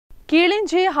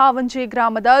ಕೀಳಿಂಜೆ ಹಾವಂಜೆ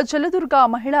ಗ್ರಾಮದ ಜಲದುರ್ಗ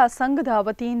ಮಹಿಳಾ ಸಂಘದ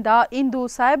ವತಿಯಿಂದ ಇಂದು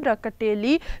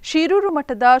ಸಾಯಬ್ರಕಟ್ಟೆಯಲ್ಲಿ ಶಿರೂರು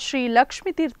ಮಠದ ಶ್ರೀ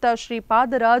ಲಕ್ಷ್ಮೀತೀರ್ಥ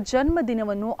ಶ್ರೀಪಾದರ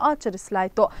ಜನ್ಮದಿನವನ್ನು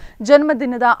ಆಚರಿಸಲಾಯಿತು.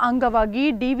 ಜನ್ಮದಿನದ ಅಂಗವಾಗಿ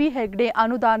ಡಿವಿ ಹೆಗ್ಡೆ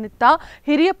ಅನುದಾನಿತ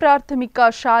ಹಿರಿಯ ಪ್ರಾಥಮಿಕ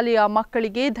ಶಾಲೆಯ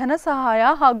ಮಕ್ಕಳಿಗೆ ಧನ ಸಹಾಯ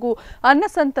ಹಾಗೂ ಅನ್ನ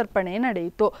ಸಂತರ್ಪಣೆ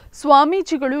ನಡೆಯಿತು.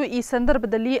 ಸ್ವಾಮೀಜಿಗಳು ಈ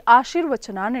ಸಂದರ್ಭದಲ್ಲಿ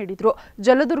ಆಶೀರ್ವಚನ ನೀಡಿದರು.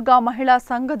 ಜಲದುರ್ಗ ಮಹಿಳಾ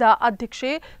ಸಂಘದ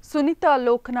ಅಧ್ಯಕ್ಷೆ ಸುನೀತಾ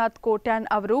ಲೋಕನಾಥ್ ಕೋಟ್ಯಾನ್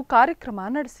ಅವರು ಕಾರ್ಯಕ್ರಮ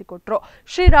ನಡೆಸಿಕೊಟ್ಟರು.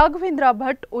 ಶ್ರೀ ರಾಘವೇಂದ್ರ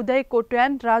ಭಟ್, ಉದಯ್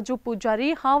ಕೋಟ್ಯಾನ್, ರಾಜು ಪೂಜಾರಿ,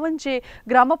 ಹಾವಂಜೆ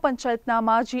ಗ್ರಾಮ ಪಂಚಾಯತ್ನ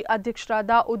ಮಾಜಿ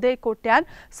ಅಧ್ಯಕ್ಷರಾದ ಉದಯ್ ಕೋಟ್ಯಾನ್,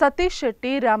 ಸತೀಶ್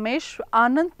ಶೆಟ್ಟಿ, ರಮೇಶ್,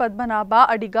 ಆನಂದ್, ಪದ್ಮನಾಭ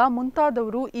ಅಡಿಗ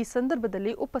ಮುಂತಾದವರು ಈ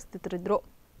ಸಂದರ್ಭದಲ್ಲಿ ಉಪಸ್ಥಿತರಿದ್ದರು.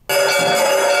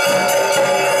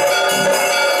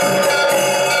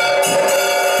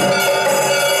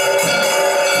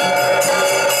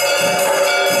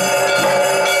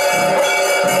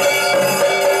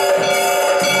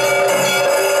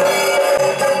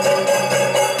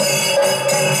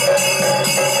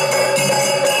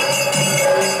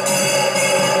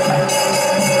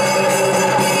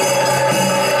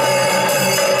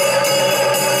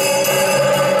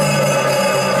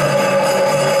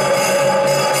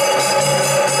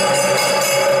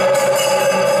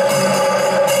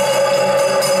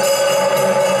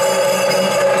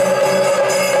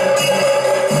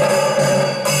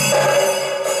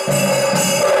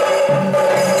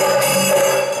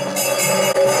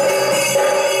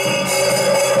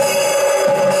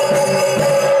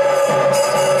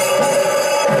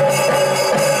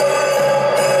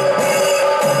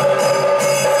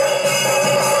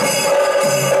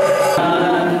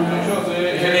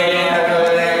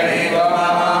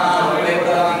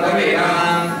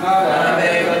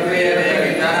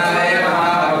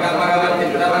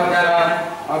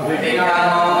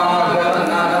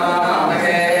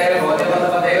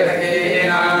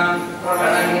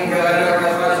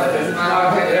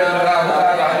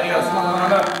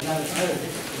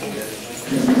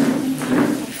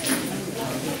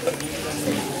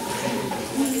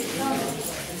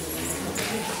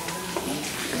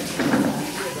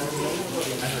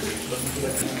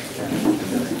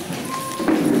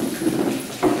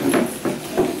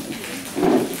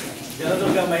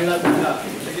 ಜಲದುರ್ಗ ಮಹಿಳಾ ಸಂಘ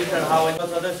ರಿಜಿಸ್ಟರ್ಡ್ ಹಾವಂಜೆ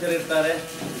ಸದಸ್ಯರಿರ್ತಾರೆ.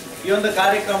 ಈ ಒಂದು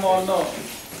ಕಾರ್ಯಕ್ರಮವನ್ನು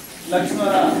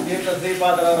ಲಕ್ಷ್ಮೀವರ ತೀರ್ಥ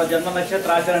ಶ್ರೀಪಾದರವರ ಜನ್ಮ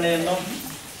ನಕ್ಷತ್ರ ಆಚರಣೆಯನ್ನು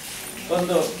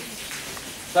ಒಂದು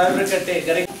ಸಾಯಬ್ರಕಟ್ಟೆ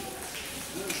ಗರಿ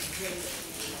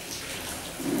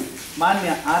ಮಾನ್ಯ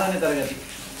 6ನೇ ತರಗತಿ,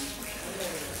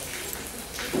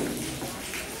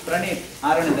 ಪ್ರಣೀತ್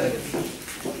 6ನೇ ತರಗತಿ,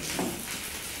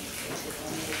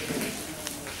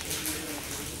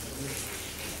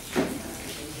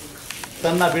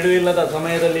 ತನ್ನ ಬಿಡುವಿಲ್ಲದ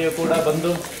ಸಮಯದಲ್ಲಿಯೂ ಕೂಡ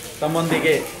ಬಂದು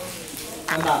ತಮ್ಮೊಂದಿಗೆ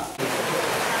ತನ್ನ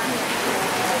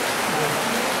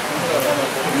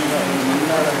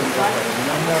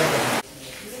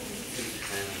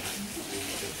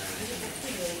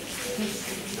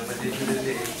ನಮ್ಮ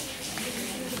ದೇಶದಲ್ಲಿ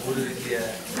 3 ರೀತಿಯ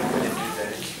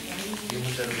ಜನರಿದ್ದಾರೆ.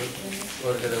 ಶ್ರೀಮಂತ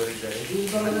ವರ್ಗದವರಿದ್ದಾರೆ,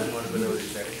 ಮಧ್ಯಮ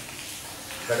ವರ್ಗದವರಿದ್ದಾರೆ,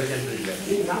 ಬಡ ಜನರು ಇದ್ದಾರೆ.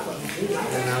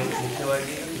 ನಾವು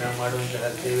ಮುಖ್ಯವಾಗಿ ನಾವು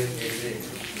ಮಾಡುವಂತಹ ಸೇವೆ ಅಂತ ಹೇಳಿದರೆ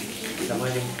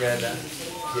ಸಮಾಜಮುಖಿಯಾದ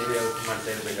ಸೇವೆ ಯಾವತ್ತು ಮಾಡ್ತಾ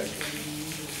ಇರಬೇಕಾಗ್ತದೆ.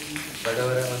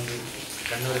 ಬಡವರ ಒಂದು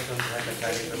ಕಣ್ಣೊರೆಸುವಂತಹ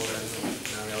ಕಾರ್ಯಕ್ರಮಗಳನ್ನು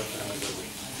ನಾವು ಯಾವತ್ತು ಮಾಡಬೇಕು.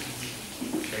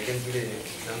 ಯಾಕೆಂತೇಳಿ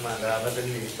ನಮ್ಮ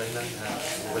ಲಾಭದಲ್ಲಿ ಬಂದಂತಹ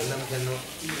ಒಂದಂಶವನ್ನು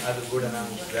ಅದು ಕೂಡ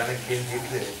ನಾವು ಜ್ಞಾನಕ್ಕೆ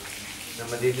ಇಟ್ಟರೆ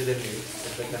ನಮ್ಮ ದೇಶದಲ್ಲಿ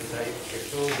ಇರ್ತಕ್ಕಂತಹ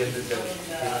ಎಷ್ಟೋ ಜನರಿದ್ದಾರೆ.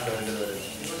 ಶ್ರೀಮಂತ ವರ್ಗದವರಲ್ಲಿ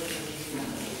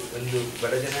ಒಂದು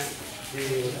ಬಡ ಜನ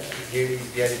ಹೇಳಿ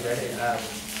ಯಾರಿದ್ದಾರೆ, ಆ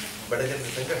ಬಡ ಜನರ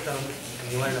ಸಂಕಷ್ಟವನ್ನು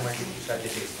ನಿವಾರಣೆ ಮಾಡಲಿಕ್ಕೆ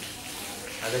ಸಾಧ್ಯತೆ ಇದೆ.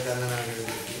 ಆದ ಕಾರಣ ನಾವು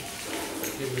ಹೇಳಬೇಕು,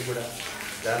 ಪ್ರತಿಯೊಬ್ಬರು ಕೂಡ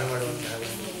ದಾನ ಮಾಡುವಂತಹ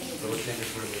ಒಂದು ಪ್ರವೃತ್ತಿಯನ್ನು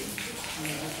ಇಟ್ಕೊಳ್ಬೇಕು.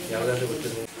 ಯಾವುದಾದ್ರೂ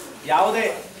ಗೊತ್ತಿರಬೇಕು, ಯಾವುದೇ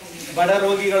ಬಡ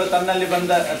ರೋಗಿಗಳು ತನ್ನಲ್ಲಿ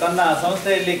ಬಂದ ತನ್ನ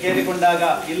ಸಂಸ್ಥೆಯಲ್ಲಿ ಕೇಳಿಕೊಂಡಾಗ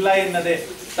ಇಲ್ಲ ಎನ್ನದೆ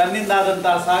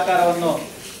ತನ್ನಿಂದಾದಂತಹ ಸಹಕಾರವನ್ನು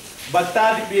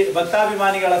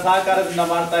ಭಕ್ತಾಭಿಮಾನಿಗಳ ಸಹಕಾರದಿಂದ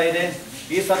ಮಾಡ್ತಾ ಇದೆ.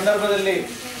 ಈ ಸಂದರ್ಭದಲ್ಲಿ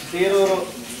ಶಿರೂರು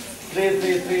ಶ್ರೀ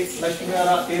ಶ್ರೀ ಶ್ರೀ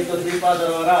ಲಕ್ಷ್ಮೀವರ ತೀರ್ಥ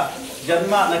ಶ್ರೀಪಾದರವರ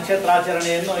ಜನ್ಮ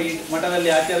ನಕ್ಷತ್ರಾಚರಣೆಯನ್ನು ಈ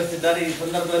ಮಠದಲ್ಲಿ ಆಚರಿಸಿದ್ದಾರೆ. ಈ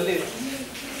ಸಂದರ್ಭದಲ್ಲಿ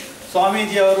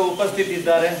ಸ್ವಾಮೀಜಿಯವರು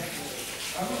ಉಪಸ್ಥಿತಿದ್ದಾರೆ.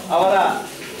 ಅವರ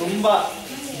ತುಂಬ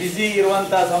ಬ್ಯುಸಿ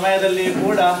ಇರುವಂಥ ಸಮಯದಲ್ಲಿ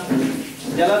ಕೂಡ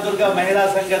ಜಲದುರ್ಗ ಮಹಿಳಾ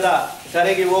ಸಂಘದ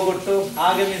ಕರೆಗೆ ಹೋಗೊಟ್ಟು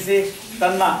ಆಗಮಿಸಿ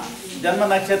ತನ್ನ ಜನ್ಮ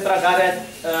ನಕ್ಷತ್ರ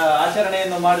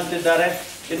ಆಚರಣೆಯನ್ನು ಮಾಡುತ್ತಿದ್ದಾರೆ.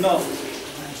 ಇನ್ನು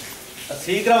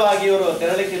ಶೀಘ್ರವಾಗಿ ಇವರು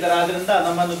ತೆರಳಿಕ್ಕಿದ್ದಾರೆ. ಆದ್ದರಿಂದ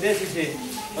ನಮ್ಮನ್ನು ಉದ್ದೇಶಿಸಿ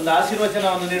ಒಂದು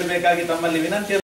ಆಶೀರ್ವಚನವನ್ನು ನೀಡಬೇಕಾಗಿ ತಮ್ಮಲ್ಲಿ ವಿನಂತಿ.